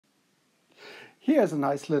Here's a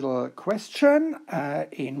nice little question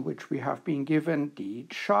in which we have been given the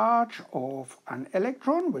charge of an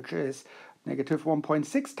electron, which is negative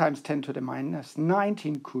 1.6 times 10 to the minus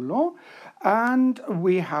 19 coulomb, and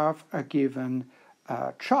we have a given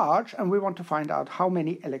charge, and we want to find out how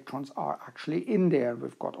many electrons are actually in there.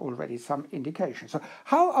 We've got already some indication. So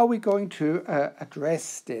how are we going to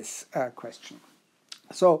address this question?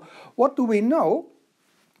 So what do we know?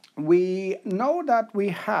 We know that we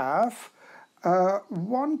have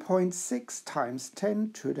 1.6 times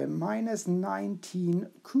 10 to the minus 19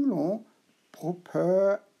 coulomb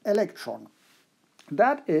per electron.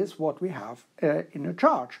 That is what we have in a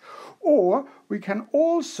charge. Or we can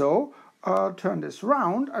also turn this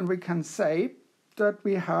round and we can say that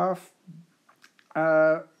we have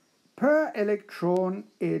per electron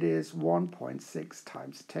it is 1.6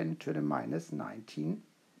 times 10 to the minus 19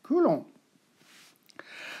 coulomb.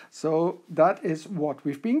 So that is what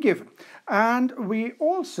we've been given. And we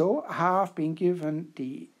also have been given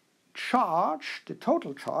the charge, the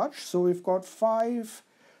total charge. So we've got 5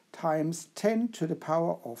 times 10 to the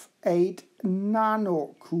power of 8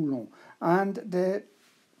 nanocoulomb. And the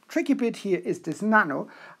tricky bit here is this nano.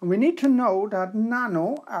 And we need to know that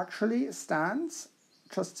nano actually stands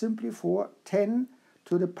just simply for 10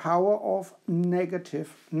 to the power of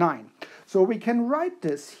negative 9. So we can write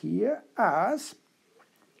this here as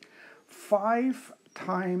 5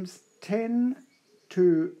 times 10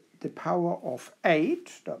 to the power of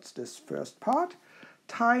 8, that's this first part,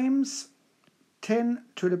 times 10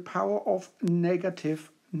 to the power of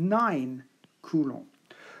negative 9 coulomb.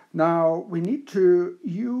 Now we need to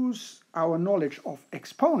use our knowledge of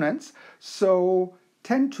exponents, so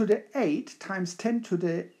 10 to the 8 times 10 to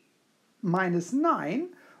the minus 9,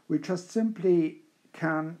 we just simply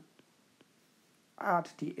can add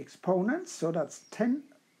the exponents, so that's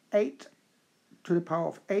 8 to the power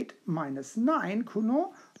of 8 minus 9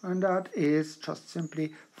 coulomb, and that is just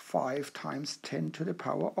simply 5 times 10 to the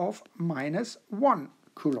power of minus 1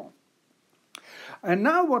 coulomb. And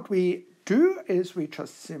now what we do is we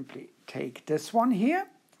just simply take this one here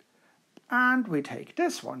and we take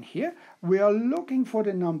this one here. We are looking for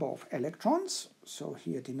the number of electrons, so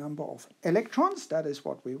here the number of electrons, that is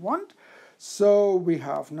what we want. So we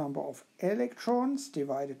have number of electrons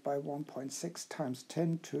divided by 1.6 times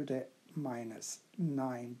 10 to the minus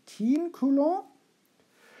 19 coulomb.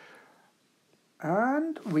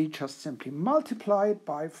 And we just simply multiply it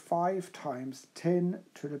by 5 times 10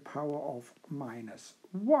 to the power of minus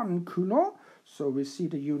 1 coulomb. So we see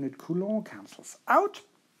the unit coulomb cancels out.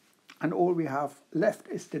 And all we have left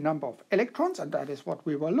is the number of electrons, and that is what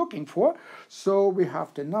we were looking for. So we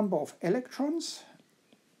have the number of electrons.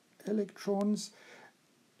 Electrons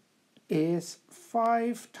is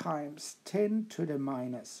 5 times 10 to the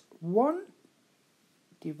minus 1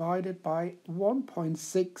 divided by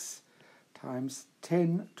 1.6 times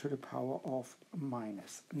 10 to the power of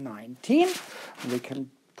minus 19. We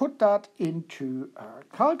can put that into a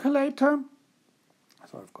calculator.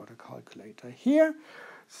 So I've got a calculator here.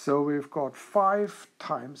 So we've got 5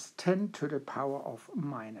 times 10 to the power of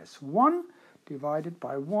minus 1 divided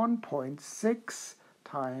by 1.6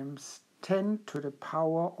 times 10 to the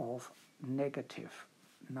power of negative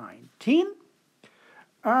 19.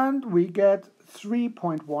 And we get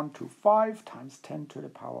 3.125 times 10 to the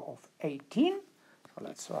power of 18. So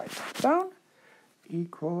let's write that down.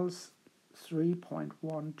 Equals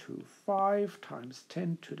 3.125 times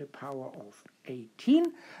 10 to the power of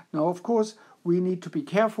 18. Now, of course, we need to be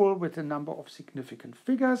careful with the number of significant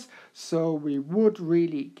figures. So we would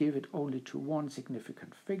really give it only to one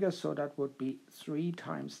significant figure. So that would be 3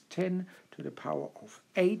 times 10 to the power of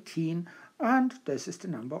 18. And this is the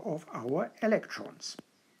number of our electrons.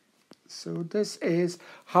 So this is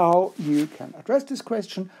how you can address this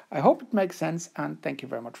question. I hope it makes sense, and thank you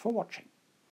very much for watching.